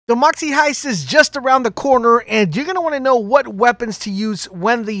The MOXXI'S Heist is just around the corner, and you're going to want to know what weapons to use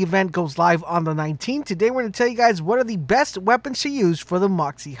when the event goes live on the 19th. Today we're going to tell you guys what are the best weapons to use for the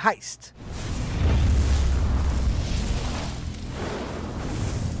MOXXI'S Heist.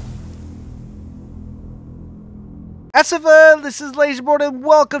 This is LaserBolt, and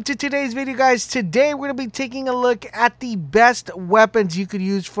welcome to today's video, guys. Today we're going to be taking a look at the best weapons you could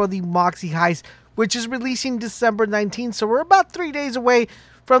use for the MOXXI'S Heist, which is releasing December 19th, so we're about 3 days away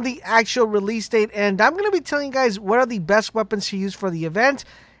from the actual release date, and I'm going to be telling you guys what are the best weapons to use for the event,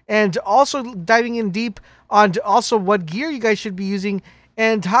 and also diving in deep on also what gear you guys should be using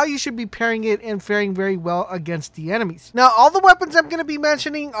and how you should be pairing it and faring very well against the enemies. Now, all the weapons I'm going to be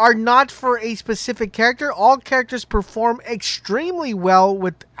mentioning are not for a specific character. All characters perform extremely well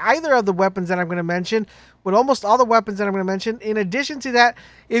with either of the weapons that I'm going to mention, with almost all the weapons that I'm going to mention. In addition to that,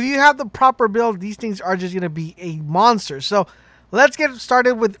 if you have the proper build, these things are just going to be a monster. So let's get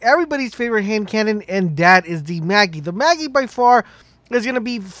started with everybody's favorite hand cannon, and that is the Maggie. The Maggie by far is going to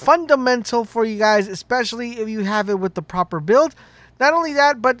be fundamental for you guys, especially if you have it with the proper build. Not only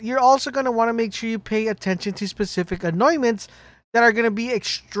that, but you're also going to want to make sure you pay attention to specific anointments that are going to be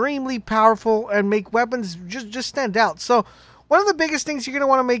extremely powerful and make weapons just stand out. So one of the biggest things you're going to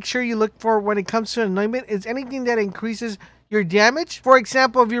want to make sure you look for when it comes to an anointment is anything that increases your damage. For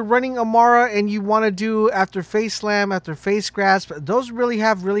example, if you're running Amara and you want to do after face slam, after face grasp, those really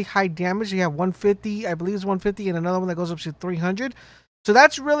have really high damage. You have 150, I believe it's 150, and another one that goes up to 300. So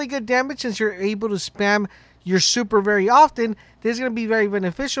that's really good damage since you're able to spam your super very often. This is going to be very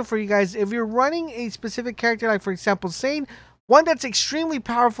beneficial for you guys. If you're running a specific character, like for example Sane, one that's extremely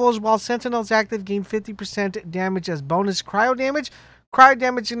powerful is while Sentinel's active, gain 50% damage as bonus cryo damage. Cryo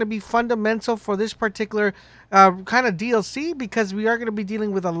damage is going to be fundamental for this particular kind of DLC, because we are going to be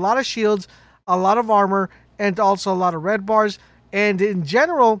dealing with a lot of shields, a lot of armor, and also a lot of red bars. And in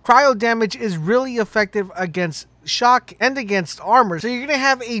general, cryo damage is really effective against shock and against armor. So you're going to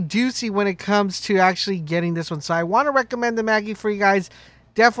have a doozy when it comes to actually getting this one. So I want to recommend the Maggie for you guys.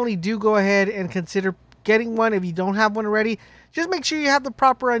 Definitely do go ahead and consider getting one if you don't have one already. Just make sure you have the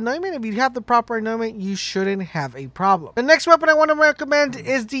proper anointment. If you have the proper anointment, you shouldn't have a problem. The next weapon I want to recommend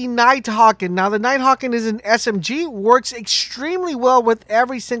is the Nighthawk. Now, the Nighthawk is an SMG, works extremely well with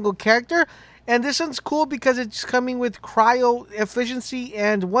every single character. And this one's cool because it's coming with cryo efficiency,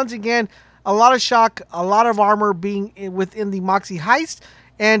 and once again, a lot of shock, a lot of armor being within the MOXXI'S Heist,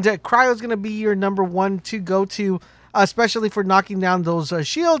 and cryo is going to be your number one to go to, especially for knocking down those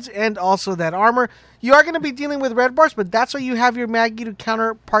shields and also that armor. You are going to be dealing with red bars, but that's why you have your Maggie to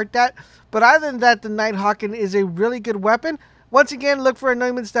counterpart that. But other than that, the Nighthawk is a really good weapon. Once again, look for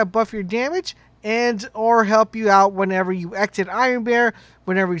anointments that buff your damage and or help you out whenever you exit Iron Bear,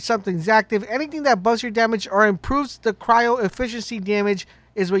 whenever something's active. Anything that buffs your damage or improves the cryo efficiency damage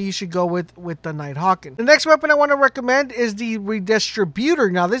is what you should go with the Nighthawk. The next weapon I want to recommend is the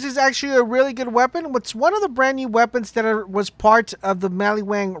Redistributor. Now, this is actually a really good weapon. It's one of the brand new weapons that was part of the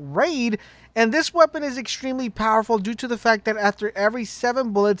Maliwang raid, and this weapon is extremely powerful due to the fact that after every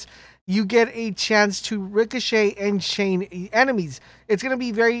 7 bullets, you get a chance to ricochet and chain enemies. It's going to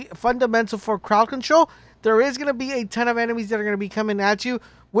be very fundamental for crowd control. There is going to be a ton of enemies that are going to be coming at you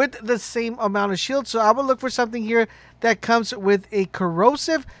with the same amount of shield. So I would look for something here that comes with a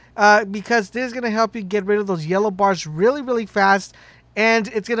corrosive, because this is going to help you get rid of those yellow bars really, really fast. And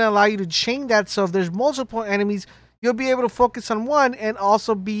it's going to allow you to chain that. So if there's multiple enemies, you'll be able to focus on one and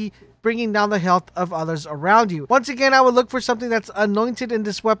also be bringing down the health of others around you. Once again, I would look for something that's anointed in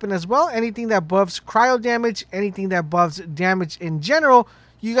this weapon as well. Anything that buffs cryo damage, anything that buffs damage in general,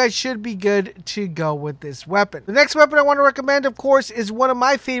 you guys should be good to go with this weapon. The next weapon I want to recommend, of course, is one of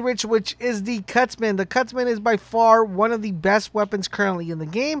my favorites, which is the Cutsman. The Cutsman is by far one of the best weapons currently in the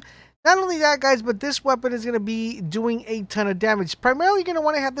game. Not only that, guys, but this weapon is going to be doing a ton of damage. Primarily, you're going to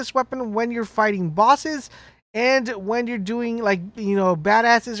want to have this weapon when you're fighting bosses, and when you're doing, like, you know,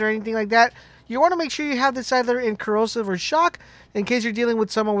 badasses or anything like that. You want to make sure you have this either in corrosive or shock, in case you're dealing with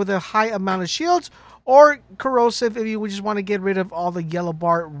someone with a high amount of shields, or corrosive if you just want to get rid of all the yellow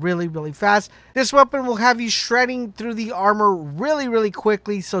bar really, really fast. This weapon will have you shredding through the armor really, really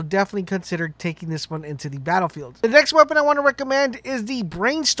quickly, so definitely consider taking this one into the battlefield. The next weapon I want to recommend is the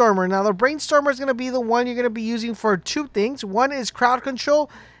Brainstormer. Now, the Brainstormer is going to be the one you're going to be using for 2 things. One is crowd control,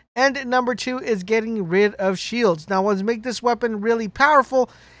 and number 2 is getting rid of shields. Now, what's make this weapon really powerful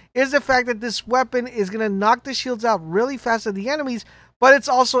is the fact that this weapon is going to knock the shields out really fast of the enemies, but it's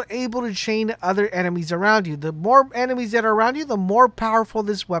also able to chain other enemies around you. The more enemies that are around you, the more powerful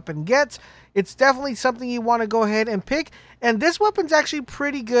this weapon gets. It's definitely something you want to go ahead and pick, and this weapon's actually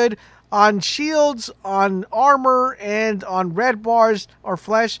pretty good on shields, on armor, and on red bars or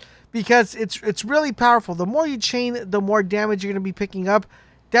flesh, because it's really powerful. The more you chain, the more damage you're going to be picking up.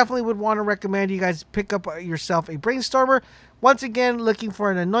 Definitely would want to recommend you guys pick up yourself a Brainstormer. Once again, looking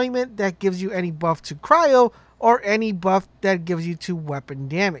for an anointment that gives you any buff to cryo or any buff that gives you to weapon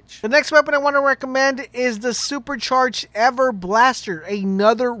damage. The next weapon I want to recommend is the Supercharged Ever Blaster.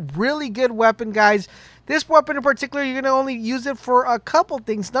 Another really good weapon, guys. This weapon in particular, you're going to only use it for a couple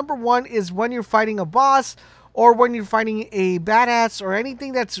things. Number one is when you're fighting a boss or when you're fighting a badass or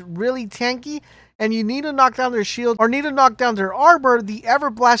anything that's really tanky and you need to knock down their shield or need to knock down their armor, the Ever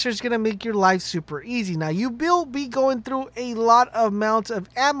Blaster is going to make your life super easy. Now, you will be going through a lot of amounts of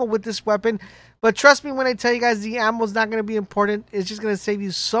ammo with this weapon, but trust me when I tell you guys the ammo is not going to be important. It's just going to save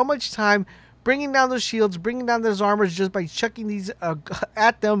you so much time bringing down those shields, bringing down those armors just by chucking these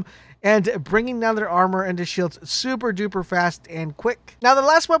at them and bringing down their armor and their shields super duper fast and quick. Now, the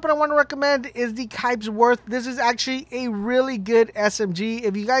last weapon I want to recommend is the Hyperion. This is actually a really good SMG.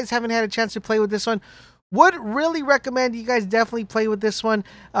 If you guys haven't had a chance to play with this one, would really recommend you guys definitely play with this one.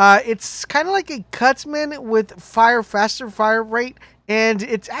 It's kind of like a Cutsman with faster fire rate, and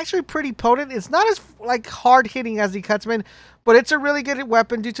it's actually pretty potent. It's not as like hard hitting as the Cutsman, but it's a really good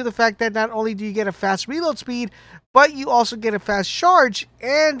weapon due to the fact that not only do you get a fast reload speed, but you also get a fast charge,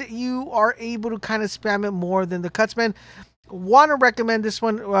 and you are able to kind of spam it more than the Cutsman. Want to recommend this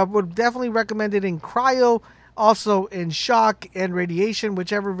one. Would definitely recommend it in cryo, also in shock and radiation,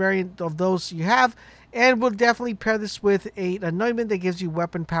 whichever variant of those you have. And we'll definitely pair this with an anointment that gives you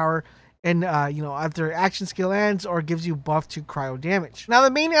weapon power and, after action skill ends or gives you buff to cryo damage. Now,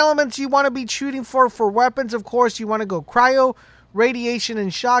 the main elements you want to be shooting for weapons, of course, you want to go cryo, radiation,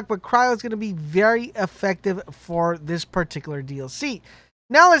 and shock, but cryo is going to be very effective for this particular DLC.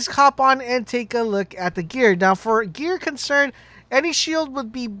 Now, let's hop on and take a look at the gear. Now, for gear concern, any shield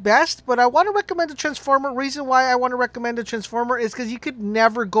would be best, but I want to recommend the Transformer. Reason why I want to recommend the Transformer is because you could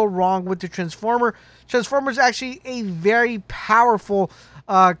never go wrong with the Transformer. Transformer is actually a very powerful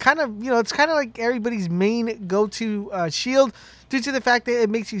it's kind of like everybody's main go-to shield due to the fact that it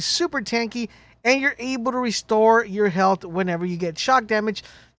makes you super tanky and you're able to restore your health whenever you get shock damage.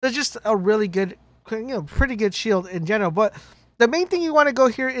 That's just a really good, pretty good shield in general. But the main thing you want to go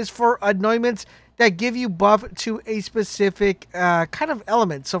here is for anointments that give you buff to a specific kind of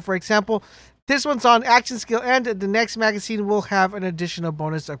element. So, for example, this one's on action skill, and the next magazine will have an additional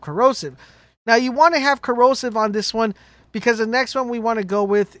bonus of corrosive. Now, you want to have corrosive on this one because the next one we want to go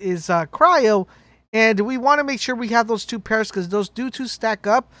with is cryo, and we want to make sure we have those two pairs because those do stack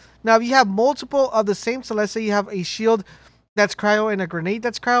up. Now, if you have multiple of the same, so let's say you have a shield that's cryo and a grenade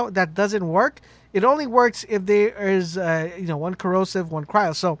that's cryo, that doesn't work. It only works if there is, one corrosive, one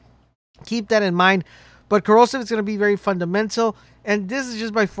cryo. So keep that in mind. But corrosive is going to be very fundamental, and this is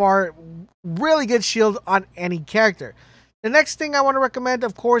just by far really good shield on any character. The next thing I want to recommend,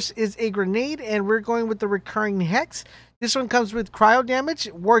 of course, is a grenade, and we're going with the recurring hex. This one comes with cryo damage,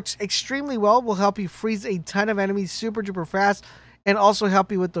 works extremely well, will help you freeze a ton of enemies super duper fast, and also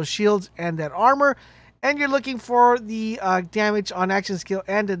help you with those shields and that armor. And you're looking for the damage on action skill,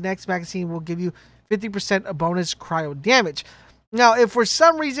 and the next magazine will give you 50% bonus cryo damage. Now, if for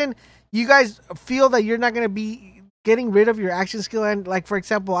some reason you guys feel that you're not going to be getting rid of your action skill, and like for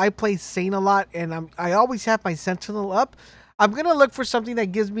example, I play Sane a lot, and I always have my Sentinel up, I'm going to look for something that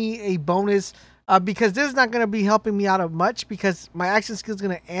gives me a bonus because this is not going to be helping me out of much because my action skill is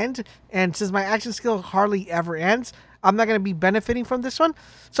going to end, and since my action skill hardly ever ends, I'm not going to be benefiting from this one.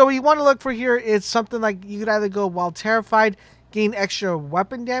 So what you want to look for here is something like you could either go while terrified, gain extra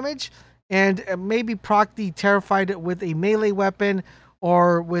weapon damage, and maybe proc the terrified with a melee weapon,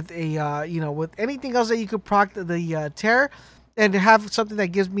 or with a with anything else that you could proc the terror, and have something that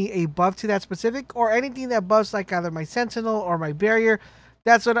gives me a buff to that specific, or anything that buffs like either my sentinel or my barrier.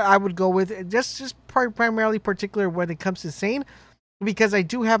 That's what I would go with. Just primarily particular when it comes to Sane, because I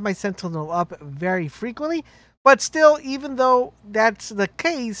do have my sentinel up very frequently. But still, even though that's the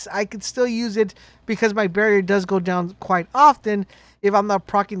case, I could still use it because my barrier does go down quite often if I'm not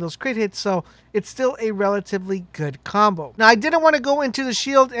proccing those crit hits, so it's still a relatively good combo. Now, I didn't want to go into the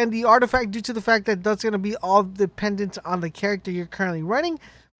shield and the artifact due to the fact that that's going to be all dependent on the character you're currently running.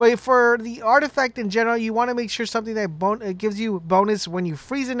 But for the artifact in general, you want to make sure something that gives you bonus when you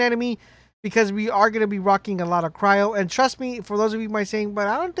freeze an enemy, because we are going to be rocking a lot of cryo. And trust me, for those of you who might be saying, but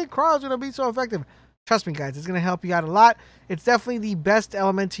I don't think cryo is going to be so effective. Trust me, guys, it's going to help you out a lot. It's definitely the best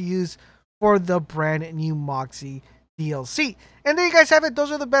element to use for the brand new Moxxi DLC. And there you guys have it.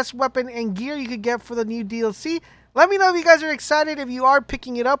 Those are the best weapon and gear you could get for the new DLC. Let me know if you guys are excited. If you are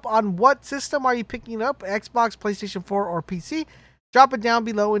picking it up, on what system are you picking it up? Xbox, PlayStation 4, or PC? Drop it down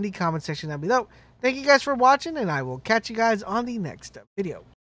below in the comment section down below. Thank you guys for watching, and I will catch you guys on the next video.